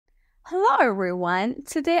Hello everyone.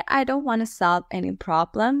 Today I don't want to solve any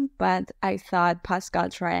problem, but I thought Pascal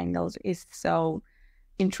triangles is so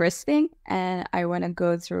interesting and I want to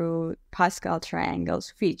go through Pascal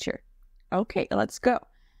triangles feature. Okay, let's go.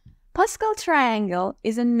 Pascal triangle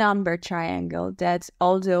is a number triangle that,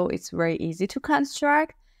 although it's very easy to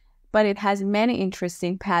construct, but it has many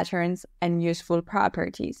interesting patterns and useful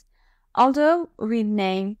properties. Although we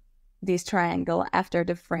name this triangle after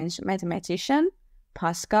the French mathematician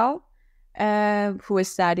Pascal, who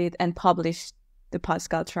studied and published the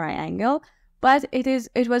Pascal triangle, but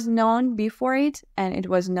it was known before it, and it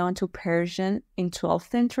was known to Persian in 12th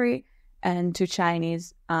century and to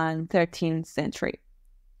Chinese in 13th century.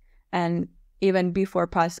 And even before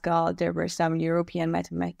Pascal, there were some European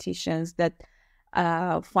mathematicians that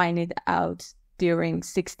find it out during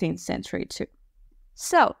 16th century too.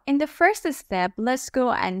 So in the first step, let's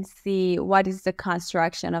go and see what is the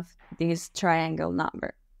construction of this triangle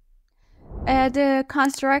number. The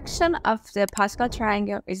construction of the Pascal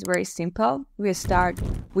triangle is very simple. We start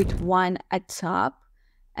with 1 at top,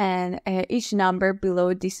 and each number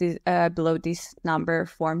below this is below this number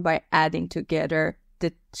formed by adding together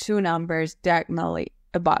the two numbers diagonally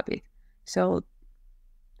above it. So,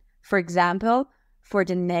 for example, for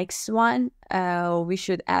the next one, we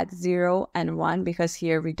should add 0 and 1 because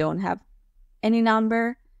here we don't have any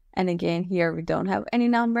number. And again, here we don't have any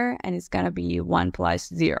number, and it's going to be 1 plus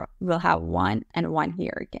 0. We'll have 1 and 1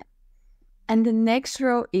 here again. And the next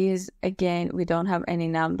row is, again, we don't have any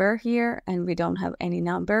number here, and we don't have any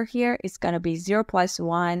number here. It's going to be 0 plus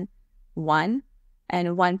 1, 1,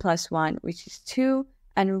 and 1 plus 1, which is 2,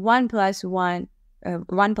 and 1 plus 1,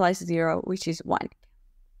 1 plus 0, which is 1.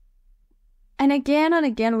 And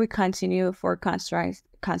again, we continue for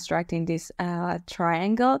constructing this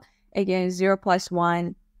triangle. Again, 0 plus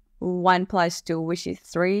 1, 1 plus 2, which is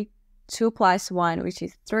 3, 2 plus 1, which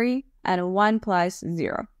is 3, and 1 plus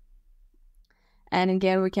 0. And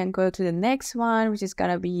again, we can go to the next one, which is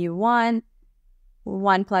going to be 1,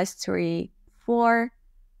 1 plus 3, 4,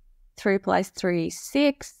 3 plus 3,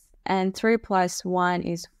 6, and 3 plus 1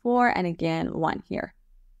 is 4, and again, 1 here.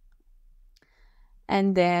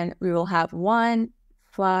 And then we will have 1,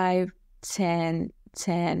 5, 10,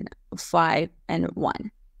 10, 5, and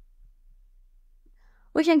 1.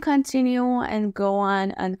 We can continue and go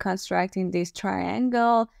on and constructing this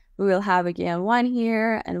triangle. We will have again 1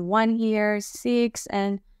 here and 1 here, 6,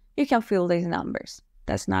 and you can fill these numbers.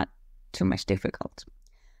 That's not too much difficult.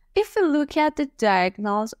 If we look at the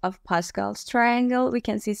diagonals of Pascal's triangle, we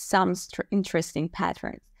can see some interesting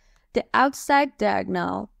patterns. The outside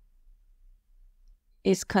diagonal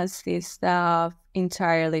consists of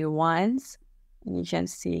entirely ones. You can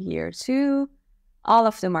see here too. All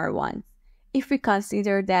of them are ones. If we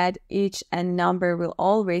consider that each number will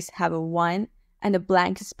always have a 1 and a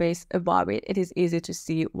blank space above it, it is easy to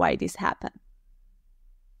see why this happened.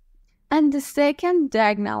 And the second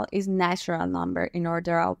diagonal is natural number in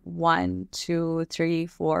order of 1, 2, 3,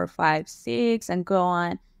 4, 5, 6, and go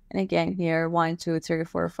on. And again here, 1, 2, 3,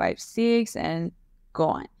 4, 5, 6, and go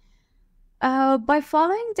on. By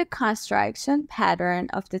following the construction pattern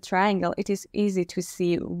of the triangle, it is easy to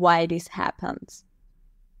see why this happens.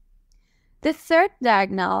 The third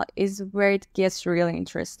diagonal is where it gets really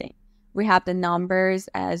interesting. We have the numbers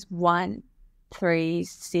as 1, 3,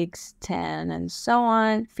 6, 10, and so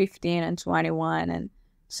on, 15 and 21, and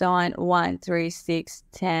so on, 1, 3, 6,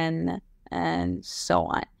 10, and so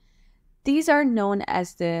on. These are known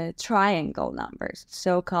as the triangle numbers,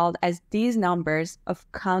 so-called, as these numbers of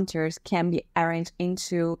counters can be arranged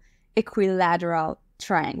into equilateral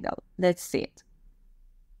triangle. Let's see it.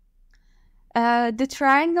 The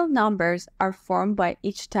triangle numbers are formed by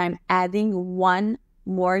each time adding 1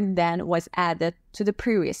 more than was added to the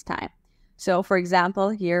previous time. So, for example,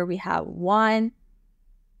 here we have 1,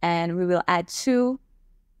 and we will add 2,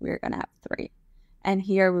 we're going to have 3. And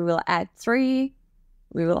here we will add 3,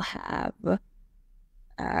 we will have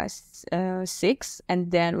 6,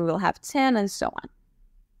 and then we will have 10, and so on.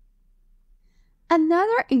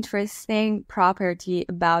 Another interesting property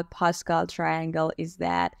about Pascal triangle is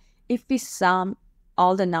that if we sum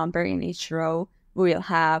all the number in each row, we will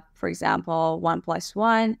have, for example, 1 plus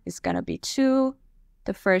 1 is going to be 2.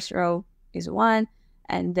 The first row is 1.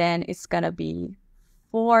 And then it's going to be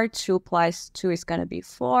 4. 2 plus 2 is going to be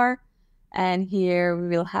 4. And here we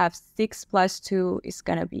will have 6 plus 2 is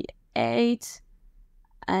going to be 8.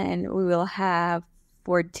 And we will have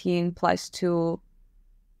 14 plus 2,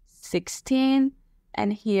 16.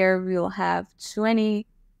 And here we will have 30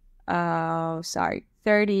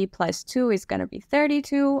 plus 2 is going to be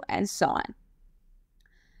 32, and so on.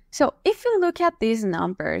 So if you look at these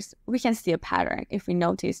numbers, we can see a pattern. If we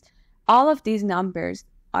notice all of these numbers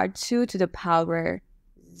are 2 to the power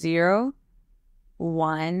 0,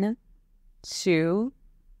 1, 2,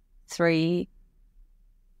 3,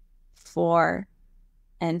 4,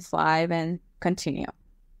 and 5, and continue.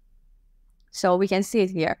 So we can see it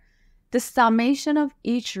here. The summation of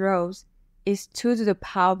each row is 2 to the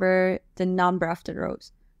power the number of the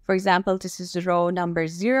rows. For example, this is row number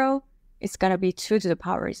 0. It's going to be 2 to the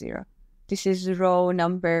power 0. This is row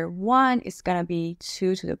number 1. It's going to be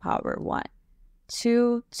 2 to the power 1.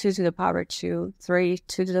 2, 2 to the power 2, 3,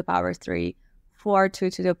 2 to the power 3, 4, 2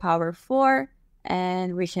 to the power 4,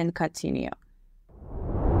 and we can continue.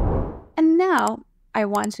 And now I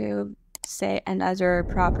want to say another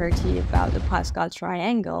property about the Pascal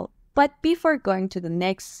triangle. But before going to the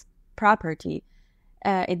next property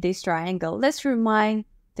in this triangle, let's remind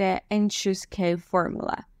the n choose k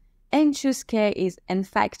formula. N choose k is n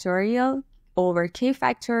factorial over k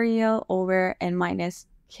factorial over n minus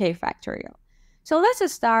k factorial. So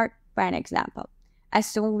let's start by an example.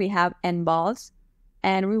 Assume we have n balls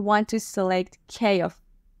and we want to select k of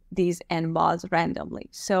these n balls randomly.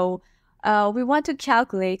 So we want to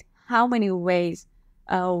calculate how many ways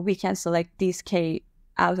we can select these k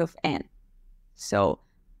out of n. So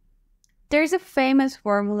there's a famous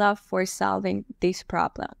formula for solving this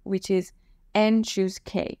problem, which is n choose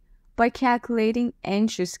k. By calculating n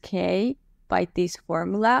choose k by this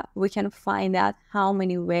formula, we can find out how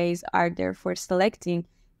many ways are there for selecting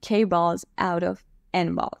k balls out of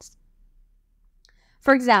n balls.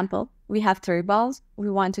 For example, we have 3 balls. We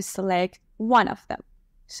want to select one of them.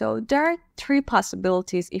 So there are 3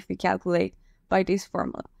 possibilities if we calculate by this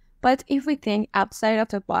formula. But if we think outside of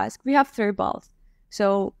the box, we have 3 balls.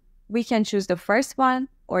 So we can choose the first one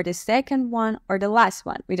or the second one or the last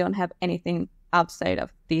one. We don't have anything outside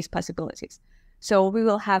of these possibilities. So we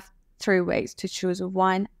will have 3 ways to choose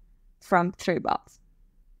one from 3 balls.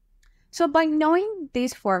 So by knowing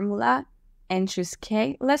this formula, n choose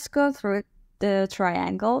k, let's go through the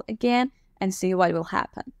triangle again and see what will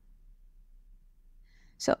happen.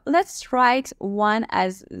 So let's write 1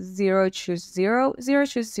 as 0 choose 0. 0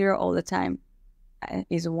 choose 0 all the time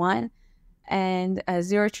is 1. And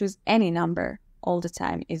 0 choose any number all the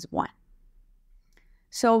time is 1.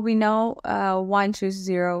 So we know 1 choose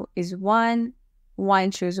 0 is 1.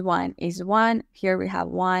 1 choose 1 is 1. Here we have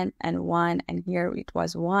 1 and 1, and here it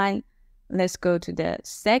was 1. Let's go to the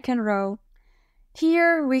second row.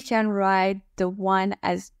 Here we can write the 1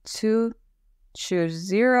 as 2 choose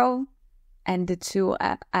 0, and the 2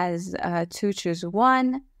 as 2 choose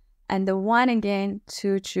 1, and the 1 again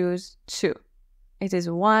 2 choose 2. It is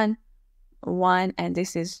 1, 1, and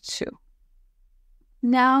this is 2.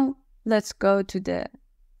 Now let's go to the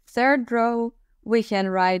third row. We can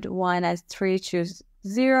write 1 as 3 choose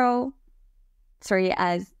 0, 3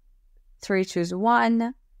 as 3 choose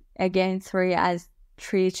 1, again 3 as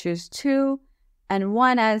 3 choose 2, and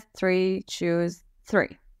 1 as 3 choose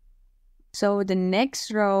 3. So the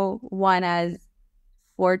next row, 1 as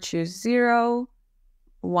 4 choose 0,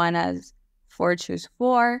 1 as 4 choose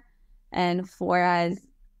 4, and 4 as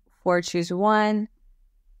 4 choose 1,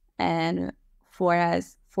 and 4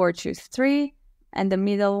 as 4 choose 3, and the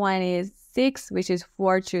middle one is 6, which is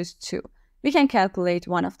 4 choose 2. We can calculate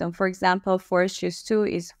one of them. For example, 4 choose 2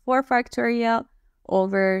 is 4 factorial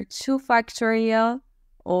over 2 factorial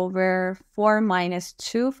over 4 minus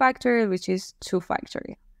 2 factorial, which is 2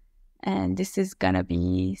 factorial. And this is gonna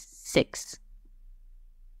be 6.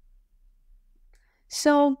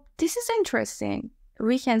 So this is interesting.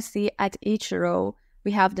 We can see at each row,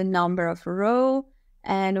 we have the number of row,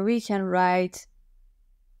 and we can write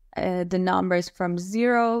the numbers from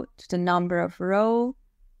 0 to the number of row,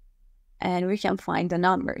 and we can find the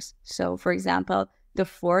numbers. So for example, the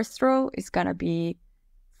fourth row is gonna be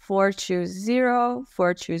 4 choose 0,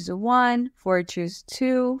 4 choose 1, 4 choose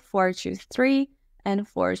 2, 4 choose 3, and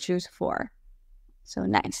 4 choose 4. So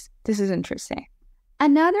nice. This is interesting.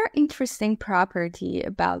 Another interesting property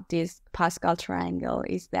about this Pascal triangle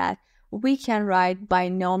is that we can write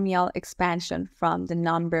binomial expansion from the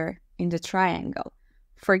number in the triangle.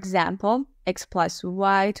 For example, x plus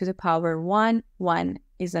y to the power 1. 1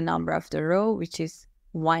 is the number of the row, which is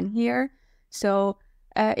 1 here. So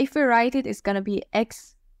if we write it, it's going to be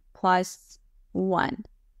x plus 1.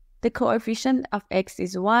 The coefficient of x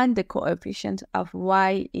is 1. The coefficient of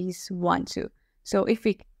y is 1 too. So if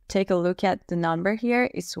we take a look at the number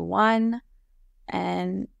here, it's 1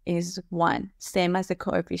 and is 1, same as the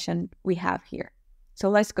coefficient we have here. So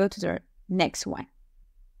let's go to the next one.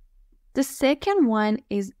 The second one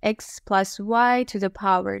is x plus y to the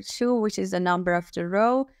power 2, which is the number of the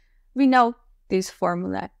row. We know this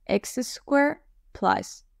formula, x squared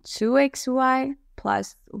plus 2xy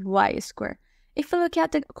plus y squared. If we look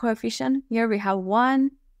at the coefficient, here we have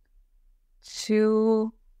 1,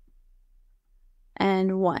 2,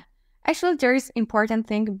 and 1. Actually, there is important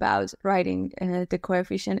thing about writing the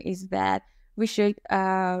coefficient is that we should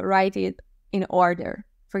write it in order.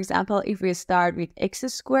 For example, if we start with x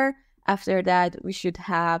squared, after that we should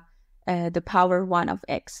have the power 1 of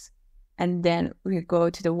x, and then we go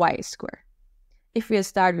to the y squared. If we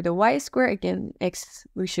start with the y squared, again x,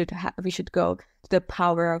 we should go to the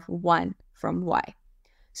power of 1 from y.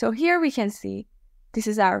 So here we can see this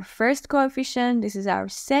is our first coefficient, this is our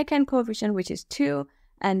second coefficient, which is 2,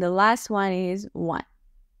 and the last one is 1.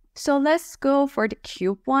 So let's go for the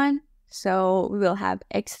cube one. So we will have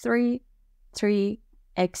x3,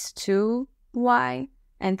 3x2, y,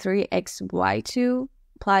 and 3xy2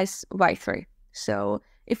 plus y3. So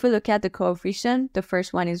if we look at the coefficient, the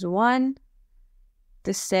first one is 1,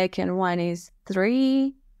 the second one is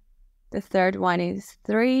 3, the third one is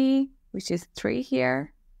 3, which is 3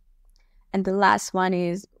 here, and the last one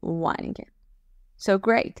is 1 again. So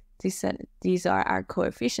great, these are our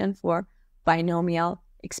coefficients for binomial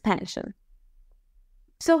expansion.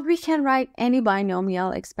 So we can write any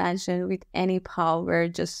binomial expansion with any power.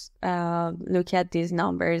 Just look at these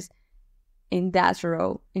numbers in that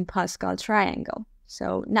row in Pascal triangle.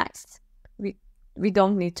 So nice. We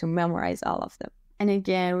don't need to memorize all of them. And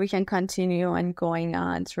again, we can continue and going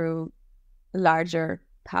on through larger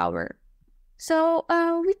power. So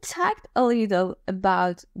we talked a little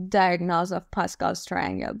about diagonals of Pascal's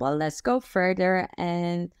triangle, but let's go further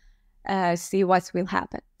and see what will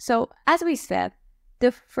happen. So as we said,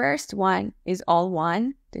 the first one is all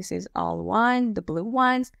 1. This is all 1, the blue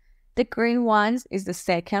ones. The green ones is the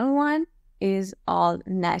second one, is all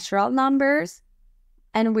natural numbers.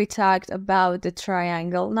 And we talked about the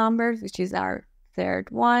triangle numbers, which is our third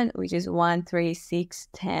one, which is 1, 3, 6,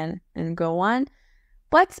 10, and go on.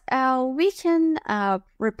 But we can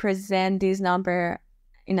represent this number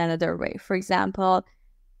in another way. For example,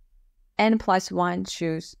 n plus 1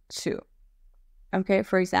 choose 2. Okay,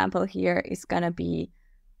 for example, here it's going to be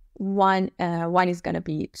 1 is going to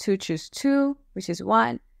be 2 choose 2, which is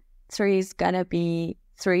 1. 3 is going to be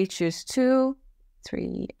 3 choose 2,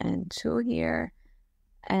 3 and 2 here.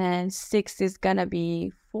 And 6 is going to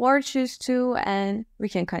be 4 choose 2, and we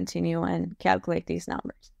can continue and calculate these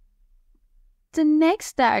numbers. The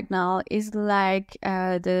next diagonal is like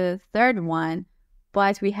the third one,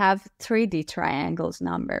 but we have 3D triangles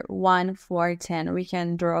number 1, 4, 10. We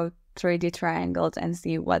can draw 3D triangles and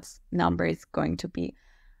see what number is going to be.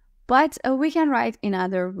 But we can write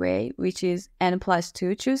another way, which is n plus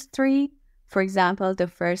 2 choose 3. For example, the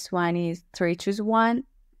first one is 3 choose 1.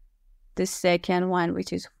 The second one,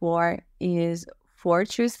 which is 4, is 4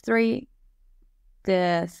 choose 3.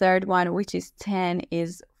 The third one, which is 10,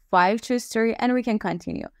 is 5 choose 3. And we can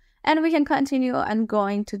continue. And we can continue and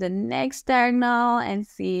going to the next diagonal and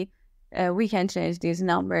see we can change these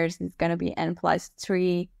numbers. It's going to be n plus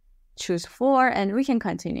 3 choose 4, and we can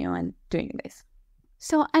continue on doing this.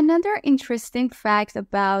 So another interesting fact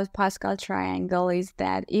about Pascal triangle is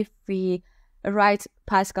that if we write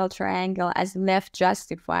Pascal triangle as left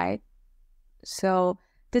justified, so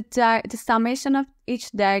the summation of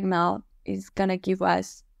each diagonal is going to give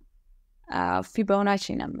us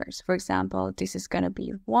Fibonacci numbers. For example, this is going to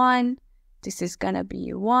be 1, this is going to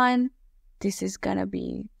be 1, this is going to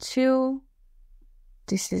be 2,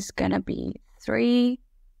 this is going to be 3,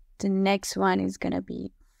 the next one is going to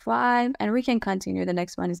be 5, and we can continue. The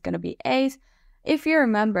next one is going to be 8. If you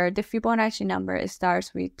remember, the Fibonacci number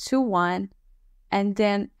starts with 2, 1, and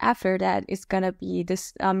then after that, it's going to be the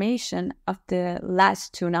summation of the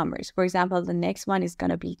last two numbers. For example, the next one is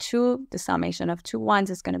going to be 2. The summation of 2 ones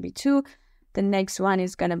is going to be 2. The next one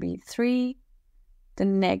is going to be 3. The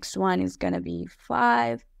next one is going to be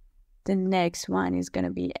 5. The next one is going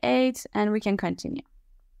to be 8, and we can continue.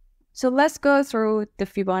 So let's go through the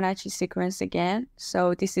Fibonacci sequence again.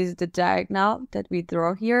 So this is the diagonal that we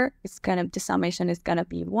draw here. The summation is going to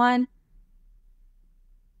be 1.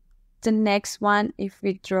 The next one, if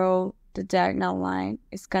we draw the diagonal line,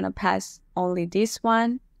 it's going to pass only this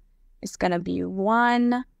one. It's going to be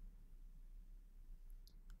 1.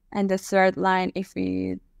 And the third line, if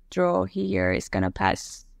we draw here, it's going to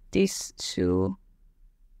pass these 2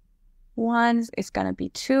 ones. It's going to be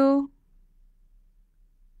 2.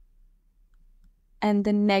 And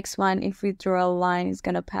the next one, if we draw a line, it's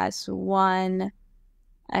going to pass 1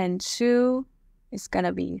 and 2. It's going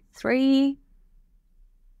to be 3.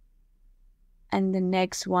 And the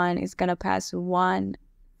next one is going to pass 1,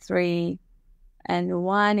 3, and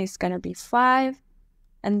 1 is going to be 5.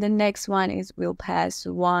 And the next one will pass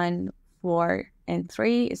 1, 4, and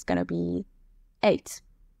 3. It's going to be 8.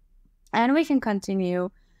 And we can continue.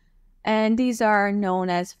 And these are known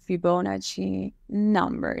as Fibonacci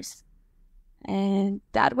numbers. And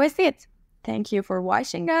that was it. Thank you for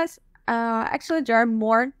watching us. Actually, there are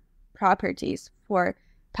more properties for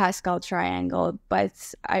Pascal triangle, but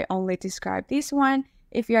I only described this one.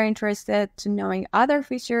 If you're interested to knowing other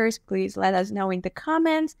features, please let us know in the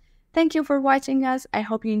comments. Thank you for watching us. I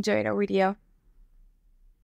hope you enjoyed our video.